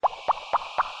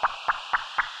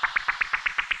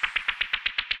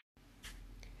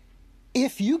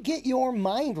If you get your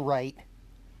mind right,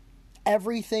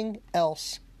 everything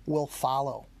else will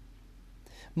follow.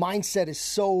 Mindset is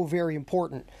so very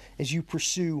important as you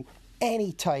pursue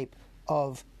any type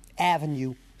of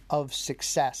avenue of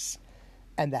success.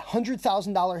 And the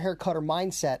 $100,000 hair cutter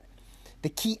mindset, the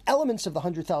key elements of the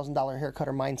 $100,000 hair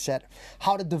cutter mindset,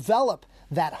 how to develop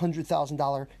that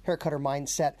 $100,000 hair cutter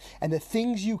mindset, and the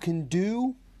things you can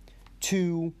do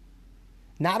to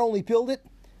not only build it,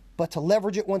 but to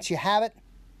leverage it once you have it.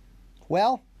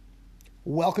 Well,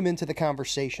 welcome into the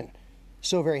conversation.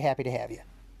 So very happy to have you.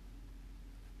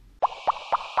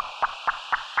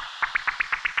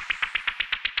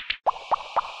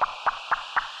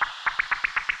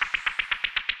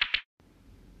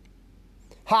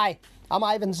 Hi, I'm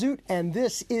Ivan Zoot, and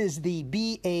this is the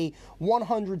Be a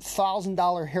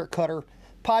 $100,000 Hair Cutter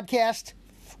podcast.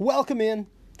 Welcome in.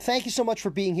 Thank you so much for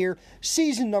being here.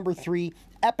 Season number 3,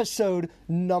 episode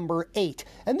number 8.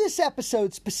 And this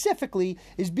episode specifically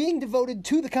is being devoted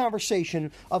to the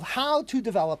conversation of how to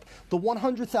develop the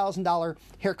 $100,000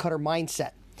 hair cutter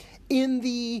mindset. In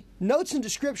the notes and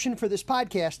description for this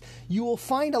podcast, you will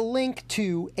find a link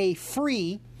to a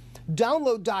free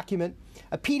download document,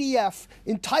 a PDF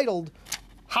entitled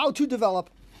How to Develop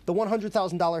the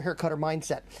 $100,000 Hair Cutter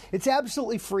Mindset. It's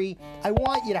absolutely free. I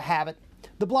want you to have it.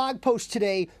 The blog post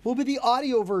today will be the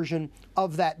audio version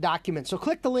of that document. So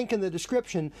click the link in the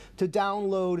description to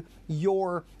download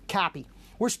your copy.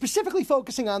 We're specifically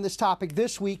focusing on this topic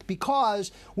this week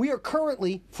because we are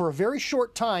currently, for a very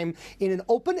short time, in an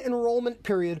open enrollment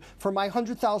period for my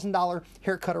 $100,000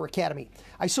 Hair Cutter Academy.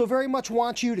 I so very much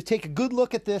want you to take a good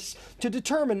look at this to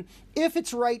determine if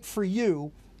it's right for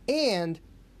you and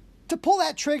to pull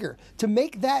that trigger, to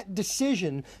make that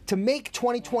decision, to make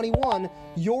 2021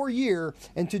 your year,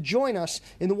 and to join us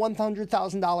in the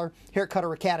 $100,000 Hair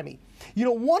Cutter Academy. You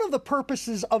know, one of the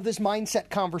purposes of this mindset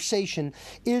conversation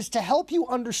is to help you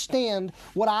understand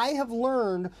what I have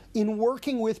learned in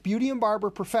working with beauty and barber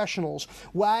professionals,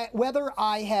 whether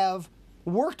I have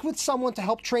worked with someone to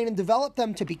help train and develop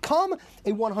them to become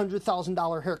a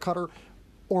 $100,000 hair cutter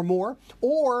or more,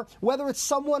 or whether it's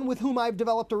someone with whom I've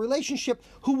developed a relationship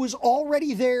who was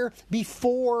already there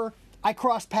before I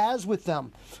crossed paths with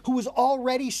them, who was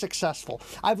already successful.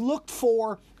 I've looked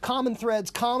for common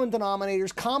threads, common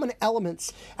denominators, common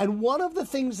elements, and one of the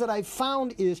things that I've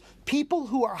found is people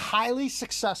who are highly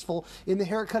successful in the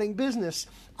haircutting business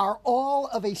are all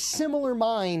of a similar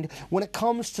mind when it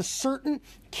comes to certain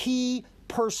key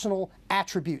personal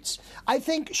attributes. I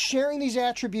think sharing these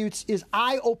attributes is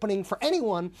eye-opening for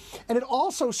anyone, and it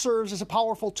also serves as a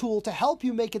powerful tool to help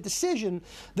you make a decision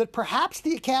that perhaps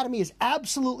the Academy is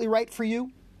absolutely right for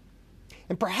you,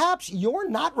 and perhaps you're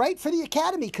not right for the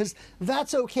Academy, because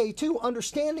that's okay too,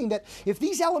 understanding that if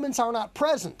these elements are not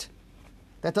present,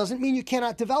 that doesn't mean you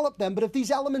cannot develop them, but if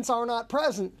these elements are not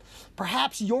present,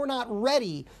 perhaps you're not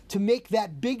ready to make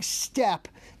that big step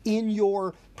in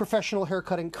your professional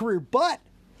haircutting career. But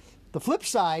the flip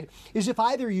side is if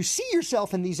either you see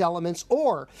yourself in these elements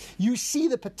or you see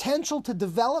the potential to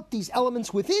develop these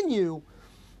elements within you,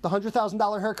 the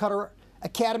 $100,000 Hair Cutter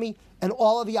Academy and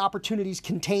all of the opportunities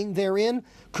contained therein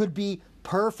could be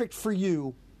perfect for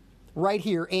you right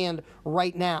here and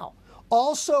right now.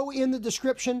 Also in the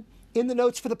description, in the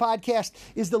notes for the podcast,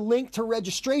 is the link to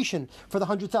registration for the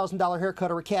 $100,000 Hair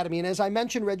Cutter Academy. And as I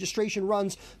mentioned, registration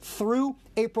runs through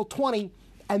April 20,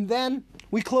 and then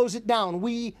we close it down.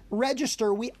 We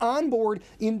register, we onboard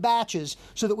in batches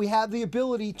so that we have the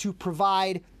ability to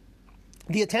provide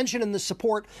the attention and the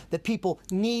support that people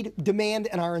need, demand,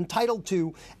 and are entitled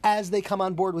to as they come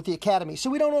on board with the Academy. So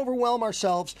we don't overwhelm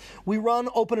ourselves. We run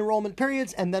open enrollment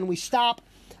periods, and then we stop,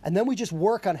 and then we just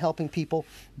work on helping people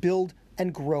build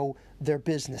and grow their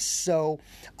business. So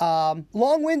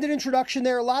long-winded introduction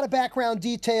there, a lot of background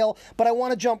detail, but I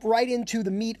want to jump right into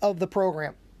the meat of the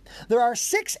program. There are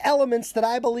 6 elements that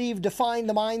I believe define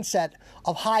the mindset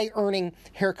of high-earning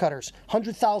haircutters,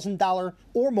 $100,000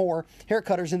 or more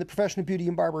haircutters in the professional beauty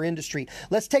and barber industry.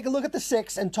 Let's take a look at the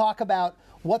 6 and talk about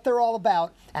what they're all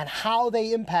about and how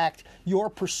they impact your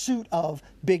pursuit of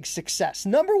big success.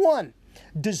 Number 1,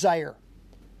 desire.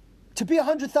 To be a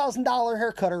 $100,000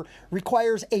 haircutter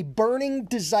requires a burning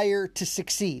desire to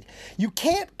succeed. You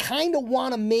can't kind of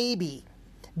want to maybe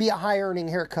be a high-earning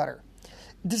haircutter.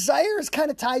 Desire is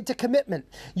kind of tied to commitment.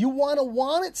 You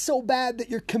want it so bad that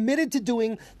you're committed to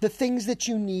doing the things that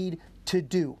you need to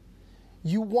do.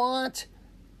 You want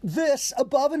this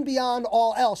above and beyond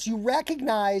all else. You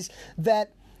recognize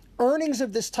that Earnings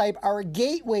of this type are a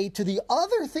gateway to the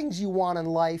other things you want in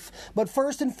life, but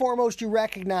first and foremost, you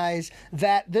recognize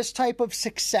that this type of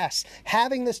success,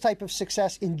 having this type of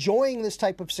success, enjoying this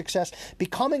type of success,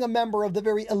 becoming a member of the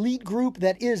very elite group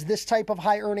that is this type of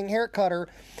high-earning hair cutter,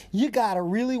 you gotta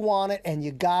really want it, and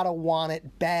you gotta want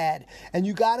it bad. And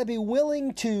you gotta be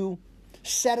willing to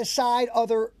set aside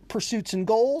other pursuits and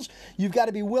goals. You've got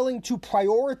to be willing to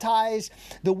prioritize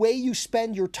the way you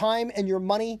spend your time and your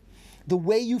money, the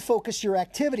way you focus your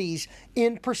activities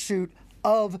in pursuit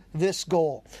of this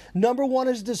goal. Number one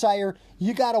is desire.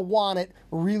 You got to want it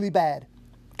really bad.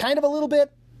 Kind of a little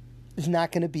bit is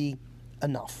not going to be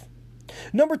enough.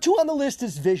 Number two on the list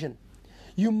is vision.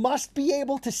 You must be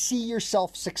able to see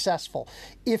yourself successful.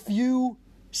 If you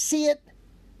see it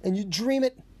and you dream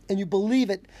it, and you believe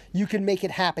it, you can make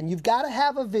it happen. You've got to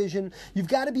have a vision. You've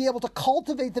got to be able to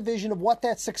cultivate the vision of what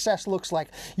that success looks like.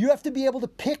 You have to be able to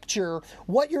picture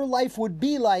what your life would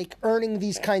be like earning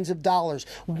these kinds of dollars.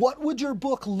 What would your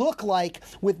book look like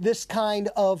with this kind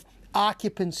of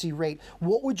occupancy rate?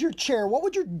 What would your chair, what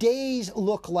would your days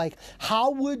look like?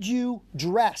 How would you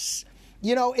dress?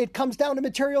 You know, it comes down to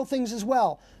material things as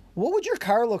well. What would your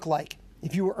car look like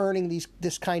if you were earning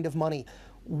this kind of money?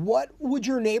 What would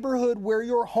your neighborhood where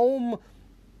your home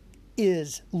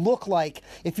is look like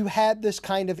if you had this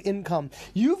kind of income?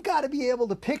 You've got to be able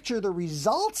to picture the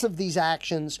results of these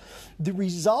actions, the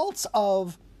results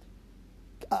of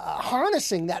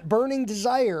harnessing that burning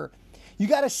desire. You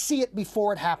got to see it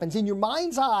before it happens. In your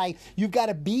mind's eye, you've got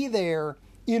to be there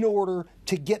in order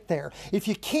to get there. If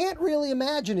you can't really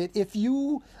imagine it, if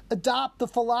you adopt the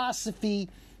philosophy,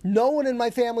 no one in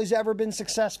my family's ever been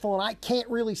successful, and I can't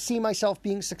really see myself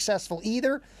being successful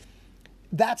either,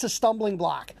 that's a stumbling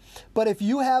block. But if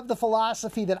you have the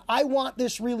philosophy that I want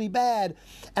this really bad,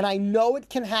 and I know it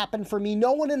can happen for me,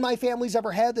 no one in my family's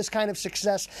ever had this kind of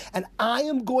success, and I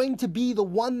am going to be the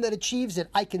one that achieves it.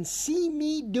 I can see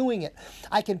me doing it.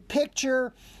 I can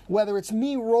picture whether it's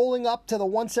me rolling up to the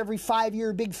once every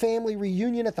 5-year big family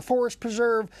reunion at the Forest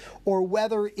Preserve, or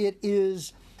whether it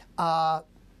is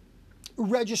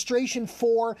registration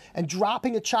for and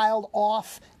dropping a child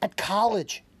off at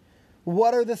college.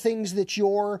 What are the things that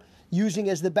you're using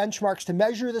as the benchmarks to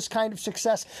measure this kind of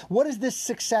success? What does this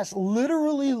success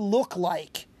literally look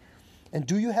like? And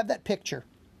do you have that picture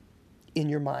in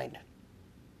your mind?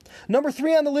 Number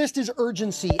 3 on the list is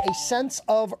urgency, a sense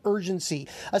of urgency.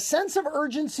 A sense of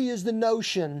urgency is the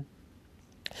notion,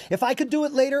 if I could do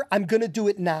it later, I'm going to do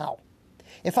it now.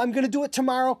 If I'm going to do it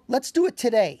tomorrow, let's do it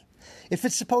today. If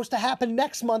it's supposed to happen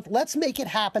next month, let's make it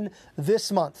happen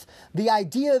this month. The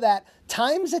idea that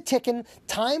time's a ticking,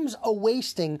 time's a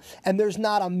wasting, and there's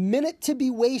not a minute to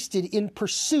be wasted in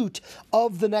pursuit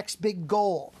of the next big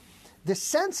goal. The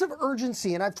sense of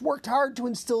urgency, and I've worked hard to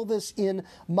instill this in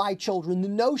my children, the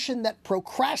notion that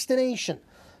procrastination,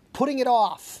 putting it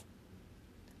off,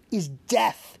 is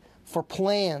death for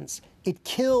plans. It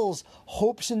kills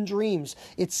hopes and dreams.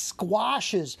 It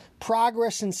squashes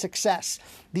progress and success.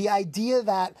 The idea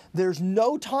that there's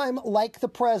no time like the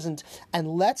present, and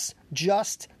let's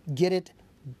just get it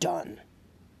done.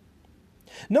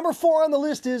 Number 4 on the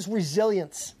list is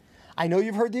resilience. I know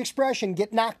you've heard the expression,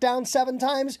 get knocked down 7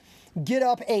 times, get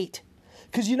up 8.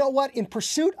 Because you know what? In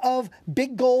pursuit of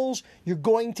big goals, you're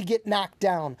going to get knocked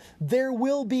down. There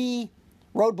will be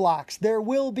roadblocks. There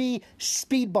will be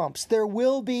speed bumps. There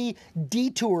will be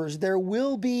detours. There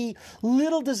will be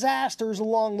little disasters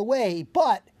along the way.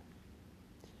 But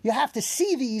you have to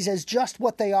see these as just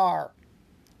what they are.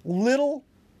 Little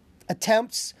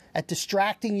attempts at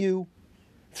distracting you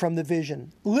from the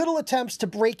vision. Little attempts to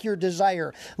break your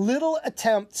desire. Little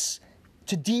attempts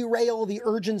to derail the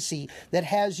urgency that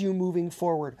has you moving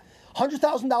forward.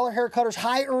 $100,000 hair cutters,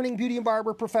 high-earning beauty and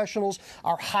barber professionals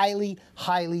are highly,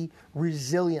 highly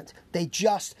resilient. They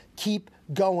just keep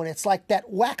going. It's like that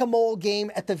whack-a-mole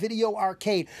game at the video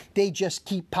arcade. They just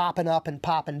keep popping up and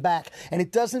popping back. And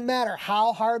it doesn't matter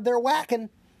how hard they're whacking,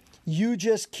 you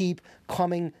just keep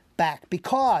coming back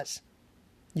because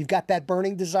you've got that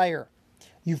burning desire.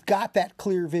 You've got that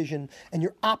clear vision, and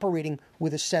you're operating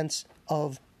with a sense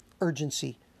of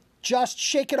urgency. Just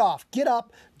shake it off. Get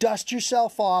up, dust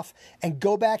yourself off, and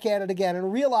go back at it again.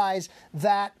 And realize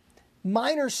that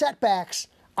minor setbacks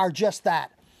are just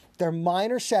that. They're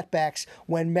minor setbacks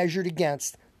when measured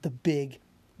against the big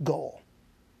goal.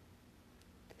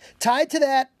 Tied to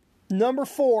that, number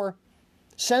 4,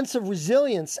 sense of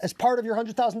resilience as part of your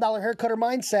 $100,000 hair cutter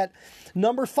mindset.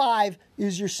 Number 5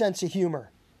 is your sense of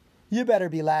humor. You better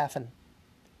be laughing.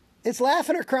 It's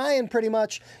laughing or crying, pretty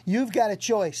much. You've got a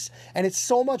choice. And it's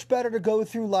so much better to go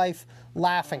through life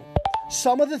laughing.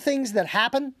 Some of the things that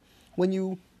happen when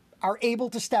you are able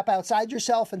to step outside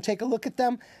yourself and take a look at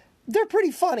them, they're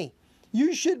pretty funny.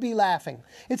 You should be laughing.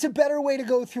 It's a better way to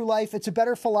go through life. It's a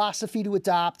better philosophy to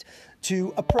adopt,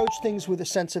 to approach things with a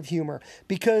sense of humor,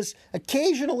 because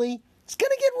occasionally it's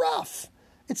going to get rough.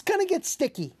 It's going to get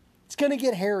sticky. It's going to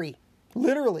get hairy,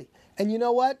 literally. And you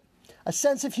know what? A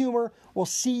sense of humor will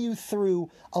see you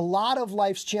through a lot of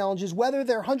life's challenges, whether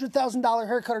they're $100,000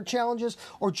 haircutter challenges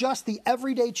or just the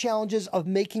everyday challenges of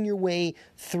making your way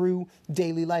through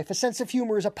daily life. A sense of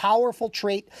humor is a powerful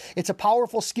trait. It's a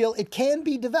powerful skill. It can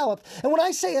be developed. And when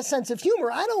I say a sense of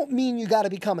humor, I don't mean you got to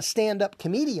become a stand-up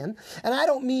comedian, and I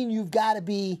don't mean you've got to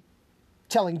be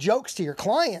telling jokes to your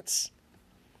clients.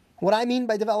 What I mean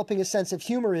by developing a sense of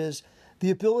humor is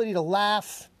the ability to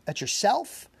laugh at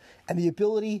yourself and the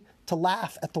ability to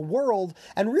laugh at the world,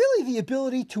 and really the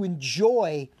ability to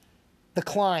enjoy the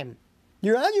climb.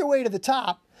 You're on your way to the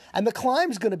top, and the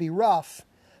climb's going to be rough,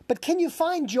 but can you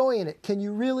find joy in it? Can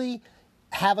you really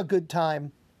have a good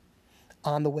time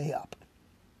on the way up?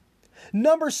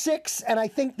 Number 6, and I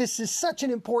think this is such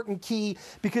an important key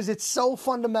because it's so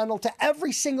fundamental to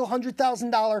every single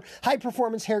 $100,000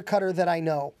 high-performance haircutter that I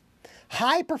know.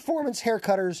 High-performance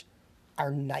haircutters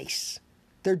are nice.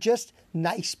 They're just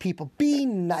nice people. Be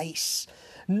nice.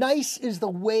 Nice is the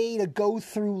way to go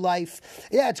through life.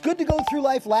 Yeah, it's good to go through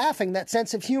life laughing, that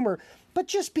sense of humor, but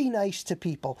just be nice to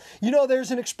people. You know, there's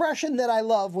an expression that I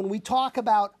love when we talk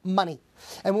about money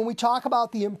and when we talk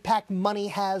about the impact money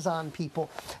has on people.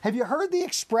 Have you heard the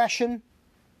expression,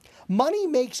 money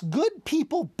makes good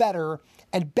people better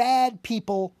and bad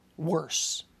people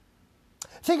worse?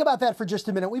 Think about that for just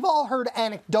a minute. We've all heard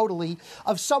anecdotally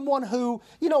of someone who,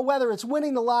 you know, whether it's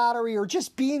winning the lottery or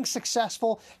just being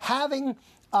successful, having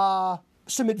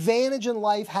some advantage in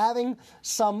life, having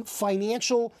some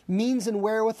financial means and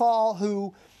wherewithal,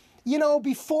 who, you know,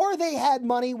 before they had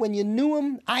money, when you knew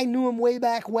them, I knew them way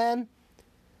back when,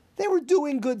 they were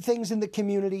doing good things in the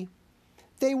community.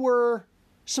 They were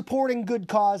supporting good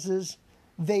causes.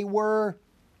 They were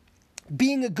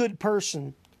being a good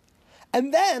person.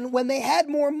 And then when they had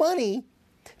more money,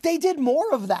 they did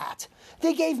more of that.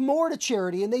 They gave more to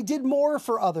charity and they did more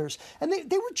for others. And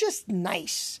they were just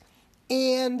nice.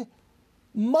 And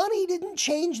money didn't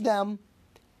change them.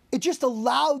 It just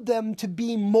allowed them to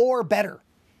be more better.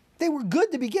 They were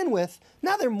good to begin with.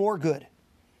 Now they're more good.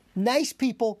 Nice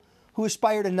people who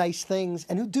aspire to nice things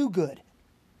and who do good.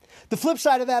 The flip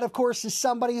side of that, of course, is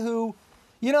somebody who,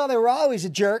 you know, they were always a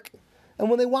jerk. And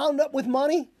when they wound up with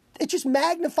money, it just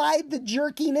magnified the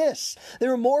jerkiness. They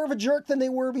were more of a jerk than they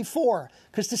were before,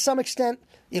 because to some extent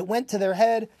it went to their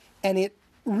head and it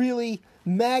really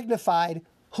magnified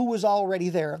who was already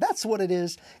there. That's what it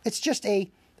is. It's just a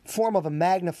form of a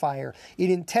magnifier. It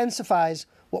intensifies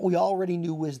what we already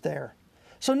knew was there.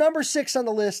 So number 6 on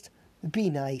the list,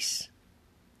 be nice.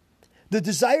 The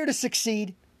desire to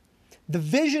succeed, the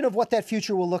vision of what that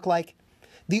future will look like,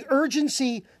 the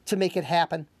urgency to make it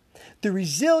happen, the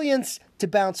resilience to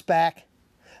bounce back,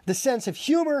 the sense of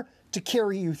humor to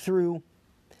carry you through,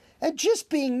 and just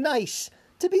being nice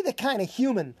to be the kind of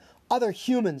human other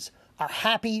humans are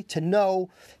happy to know,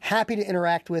 happy to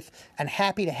interact with, and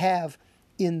happy to have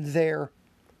in their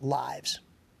lives.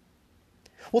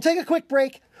 We'll take a quick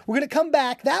break. We're going to come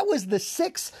back. That was the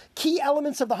 6 key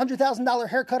elements of the $100,000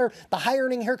 haircutter, the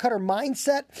high-earning haircutter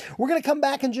mindset. We're going to come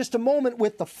back in just a moment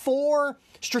with the 4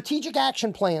 strategic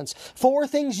action plans, 4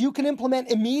 things you can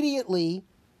implement immediately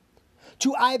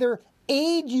to either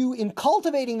aid you in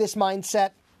cultivating this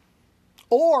mindset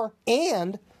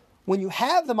and when you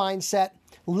have the mindset,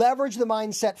 leverage the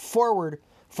mindset forward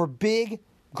for big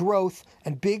growth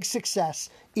and big success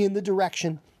in the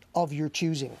direction of your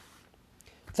choosing.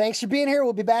 Thanks for being here.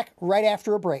 We'll be back right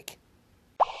after a break.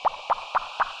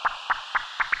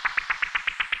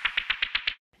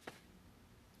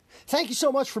 Thank you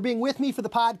so much for being with me for the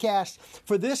podcast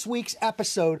for this week's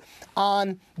episode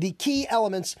on the key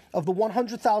elements of the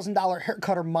 $100,000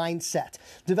 haircutter mindset,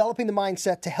 developing the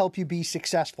mindset to help you be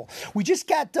successful. We just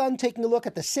got done taking a look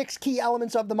at the 6 key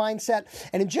elements of the mindset,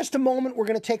 and in just a moment, we're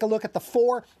going to take a look at the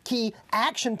 4 key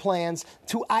action plans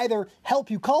to either help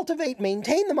you cultivate,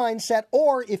 maintain the mindset,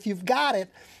 or if you've got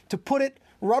it, to put it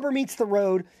rubber meets the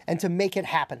road and to make it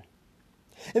happen.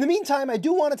 In the meantime, I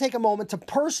do want to take a moment to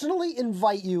personally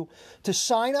invite you to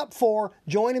sign up for,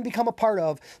 join, and become a part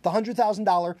of the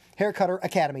 $100,000 Haircutter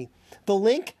Academy. The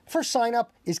link for sign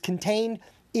up is contained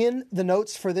in the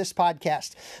notes for this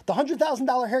podcast. The $100,000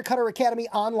 Haircutter Academy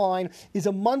online is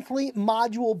a monthly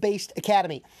module-based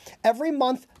academy. Every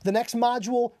month, the next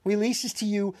module releases to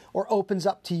you or opens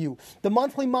up to you. The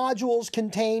monthly modules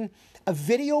contain a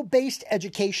video-based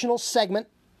educational segment.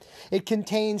 It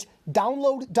contains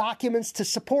download documents to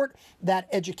support that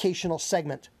educational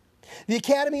segment. The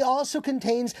Academy also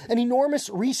contains an enormous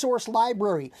resource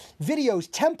library, videos,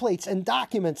 templates, and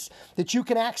documents that you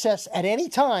can access at any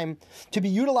time to be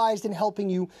utilized in helping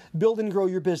you build and grow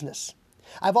your business.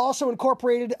 I've also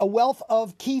incorporated a wealth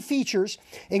of key features,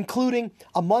 including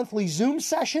a monthly Zoom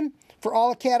session for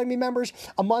all Academy members,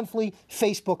 a monthly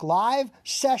Facebook Live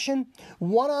session,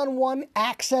 one-on-one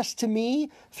access to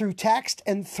me through text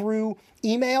and through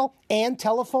email and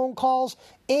telephone calls,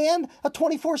 and a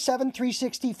 24/7,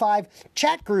 365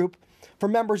 chat group for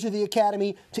members of the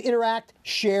Academy to interact,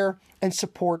 share, and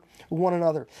support one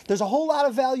another. There's a whole lot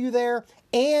of value there,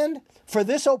 and for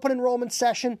this open enrollment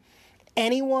session,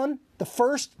 anyone, the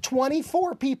first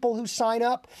 24 people who sign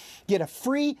up, get a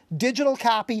free digital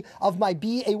copy of my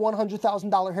Be a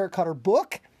 $100,000 Hair Cutter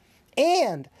book.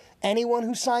 And anyone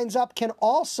who signs up can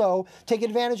also take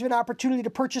advantage of an opportunity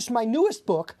to purchase my newest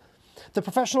book, The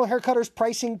Professional Hair Cutter's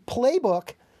Pricing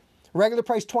Playbook. Regular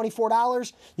price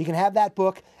 $24. You can have that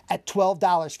book at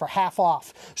 $12 for half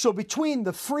off. So between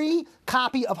the free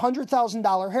copy of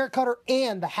 $100,000 Hair Cutter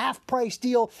and the half price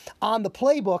deal on the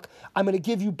playbook, I'm going to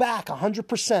give you back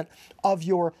 100% of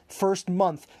your first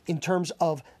month in terms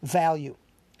of value.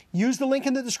 Use the link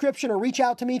in the description or reach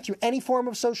out to me through any form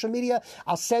of social media.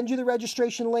 I'll send you the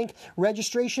registration link.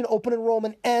 Registration open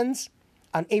enrollment ends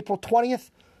on April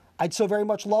 20th. I'd so very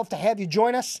much love to have you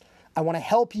join us. I want to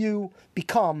help you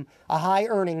become a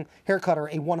high-earning hair cutter,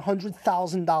 a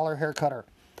 $100,000 hair cutter.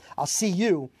 I'll see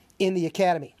you in the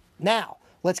Academy. Now,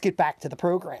 let's get back to the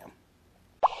program.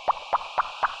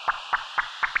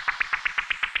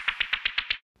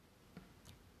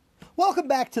 Welcome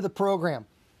back to the program.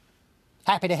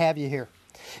 Happy to have you here.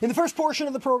 In the first portion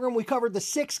of the program, we covered the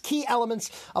 6 key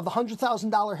elements of the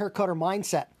 $100,000 hair cutter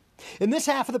mindset. In this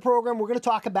half of the program, we're going to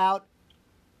talk about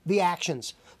the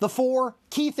actions, the 4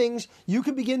 key things you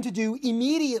can begin to do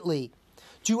immediately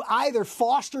to either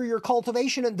foster your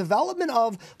cultivation and development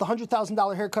of the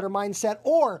 $100,000 hair cutter mindset,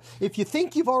 or if you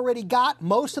think you've already got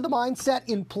most of the mindset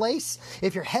in place,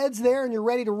 if your head's there and you're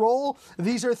ready to roll,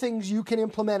 these are things you can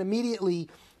implement immediately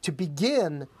to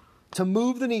begin to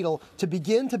move the needle, to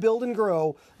begin to build and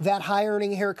grow that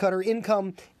high-earning hair cutter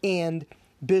income and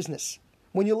business.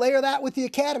 When you layer that with the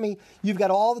Academy, you've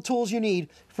got all the tools you need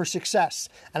for success.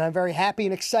 And I'm very happy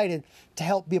and excited to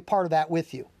help be a part of that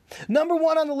with you. Number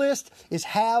 1 on the list is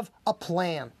have a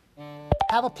plan.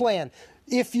 Have a plan.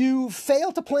 If you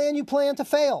fail to plan, you plan to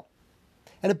fail.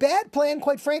 And a bad plan,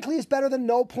 quite frankly, is better than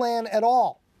no plan at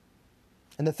all.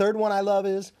 And the third one I love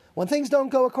is, when things don't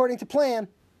go according to plan,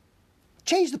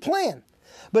 change the plan.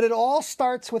 But it all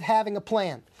starts with having a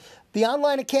plan. The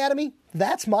Online Academy,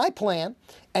 that's my plan,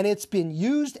 and it's been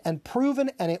used and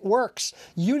proven, and it works.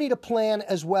 You need a plan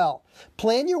as well.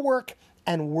 Plan your work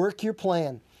and work your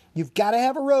plan. You've got to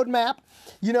have a roadmap.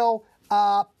 You know,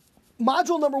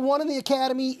 module number 1 in the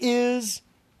Academy is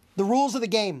the rules of the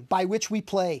game by which we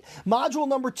play. Module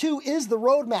number 2 is the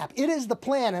roadmap. It is the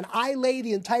plan, and I lay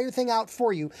the entire thing out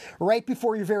for you right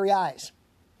before your very eyes.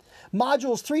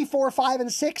 Modules 3, 4, 5,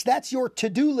 and 6, that's your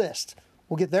to-do list.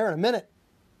 We'll get there in a minute.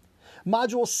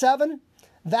 Module 7,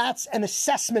 that's an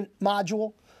assessment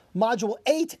module. Module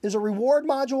 8 is a reward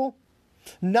module.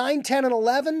 9, 10, and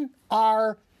 11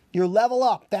 are your level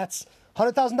up. That's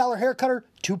 $100,000 hair cutter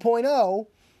 2.0.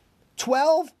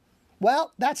 12,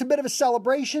 well, that's a bit of a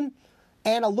celebration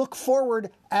and a look forward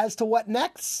as to what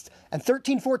next. And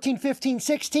 13, 14, 15,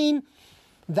 16,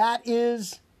 that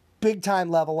is big time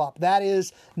level up. That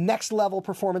is next level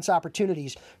performance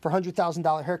opportunities for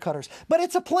 $100,000 hair cutters. But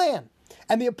it's a plan.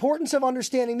 And the importance of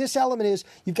understanding this element is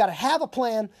you've got to have a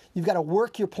plan, you've got to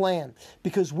work your plan.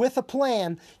 Because with a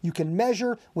plan, you can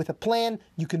measure, with a plan,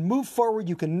 you can move forward,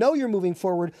 you can know you're moving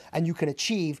forward, and you can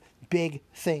achieve big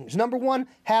things. Number 1,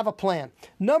 have a plan.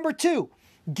 Number 2,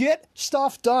 get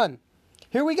stuff done.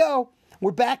 Here we go.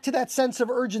 We're back to that sense of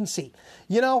urgency.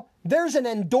 You know, there's an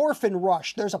endorphin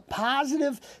rush. There's a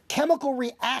positive chemical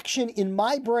reaction in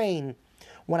my brain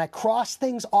when I cross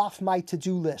things off my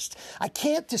to-do list. I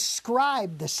can't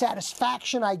describe the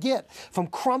satisfaction I get from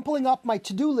crumpling up my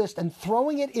to-do list and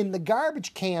throwing it in the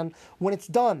garbage can when it's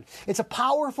done. It's a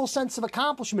powerful sense of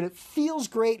accomplishment. It feels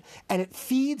great, and it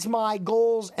feeds my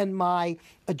goals and my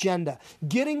agenda.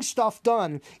 Getting stuff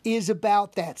done is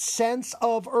about that sense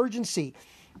of urgency.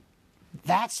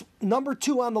 That's number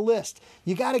 2 on the list.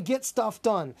 You got to get stuff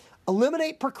done.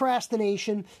 Eliminate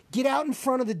procrastination. Get out in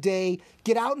front of the day.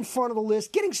 Get out in front of the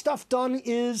list. Getting stuff done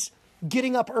is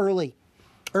getting up early.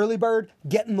 Early bird,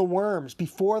 getting the worms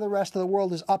before the rest of the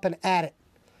world is up and at it.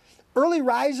 Early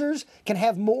risers can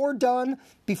have more done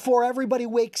before everybody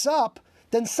wakes up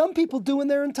than some people do in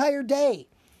their entire day.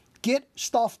 Get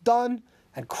stuff done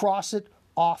and cross it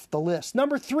off the list.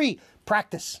 Number 3,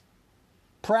 practice.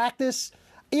 Practice.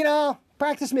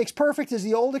 Practice makes perfect is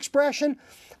the old expression.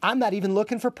 I'm not even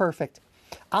looking for perfect.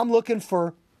 I'm looking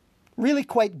for really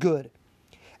quite good.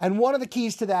 And one of the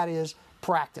keys to that is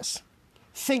practice.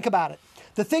 Think about it.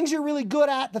 The things you're really good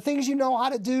at, the things you know how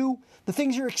to do, the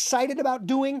things you're excited about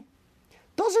doing,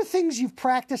 those are things you've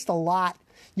practiced a lot.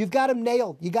 You've got them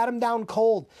nailed. You got them down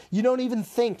cold. You don't even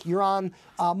think. You're on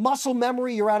muscle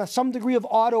memory. You're on some degree of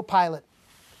autopilot.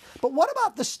 But what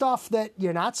about the stuff that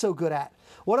you're not so good at?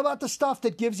 What about the stuff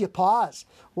that gives you pause?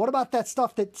 What about that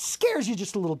stuff that scares you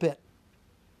just a little bit?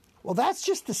 Well, that's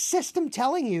just the system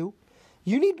telling you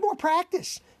you need more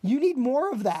practice. You need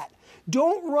more of that.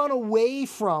 Don't run away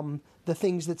from the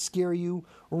things that scare you.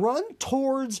 Run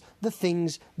towards the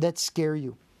things that scare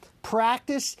you.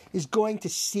 Practice is going to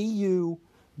see you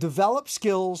develop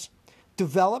skills,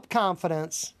 develop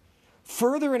confidence,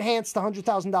 further enhance the $100,000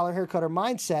 haircutter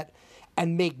mindset,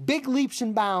 and make big leaps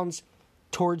and bounds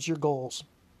towards your goals.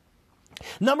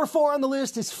 Number 4 on the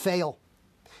list is fail.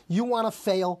 You want to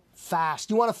fail fast.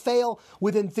 You want to fail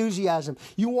with enthusiasm.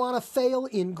 You want to fail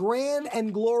in grand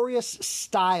and glorious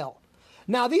style.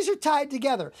 Now, these are tied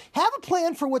together. Have a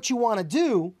plan for what you want to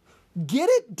do. Get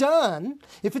it done.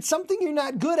 If it's something you're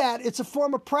not good at, it's a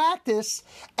form of practice.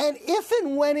 And if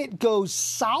and when it goes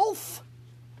south,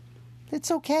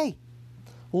 it's okay.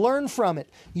 Learn from it.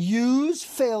 Use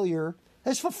failure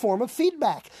as a form of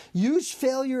feedback. Use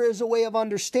failure as a way of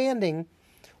understanding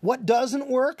what doesn't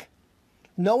work,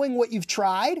 knowing what you've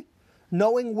tried,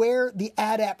 knowing where the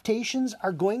adaptations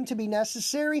are going to be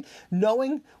necessary,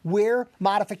 knowing where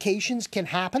modifications can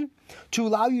happen to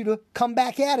allow you to come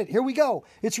back at it. Here we go.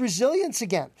 It's resilience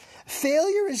again.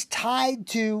 Failure is tied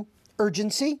to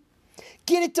urgency.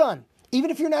 Get it done.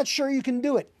 Even if you're not sure you can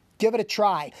do it, give it a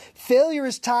try. Failure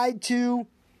is tied to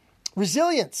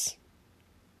resilience.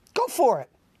 Go for it.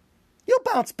 You'll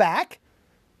bounce back.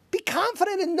 Be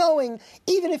confident in knowing,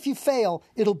 even if you fail,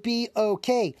 it'll be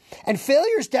okay. And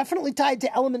failure is definitely tied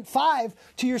to element 5,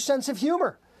 to your sense of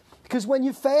humor. Because when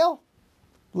you fail,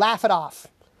 laugh it off.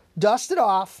 Dust it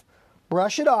off.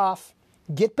 Brush it off.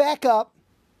 Get back up.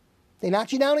 They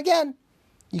knocked you down again.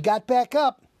 You got back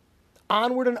up.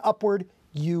 Onward and upward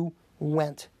you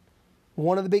went.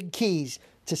 One of the big keys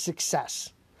to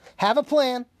success. Have a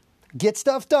plan. Get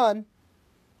stuff done.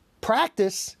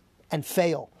 Practice. And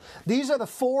fail. These are the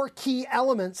 4 key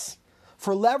elements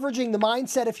for leveraging the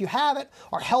mindset if you have it,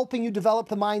 or helping you develop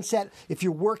the mindset if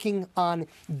you're working on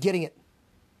getting it.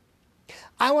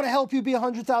 I want to help you be a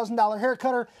 $100,000 hair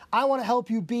cutter. I want to help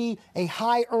you be a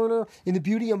high earner in the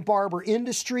beauty and barber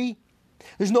industry.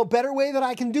 There's no better way that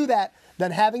I can do that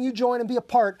than having you join and be a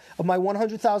part of my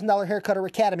 $100,000 Hair Cutter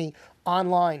Academy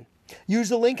online. Use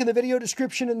the link in the video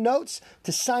description and notes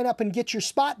to sign up and get your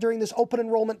spot during this open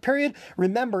enrollment period.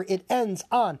 Remember, it ends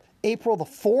on April the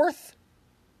 4th.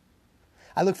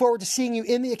 I look forward to seeing you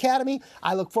in the Academy.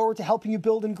 I look forward to helping you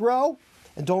build and grow.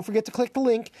 And don't forget to click the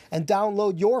link and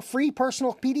download your free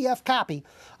personal PDF copy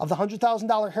of the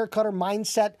 $100,000 Hair Cutter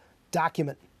Mindset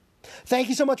document. Thank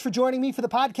you so much for joining me for the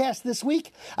podcast this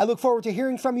week. I look forward to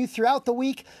hearing from you throughout the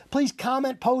week. Please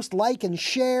comment, post, like, and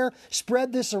share.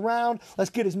 Spread this around. Let's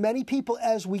get as many people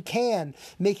as we can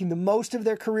making the most of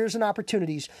their careers and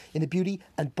opportunities in the beauty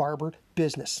and barber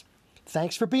business.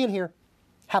 Thanks for being here.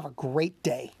 Have a great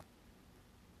day.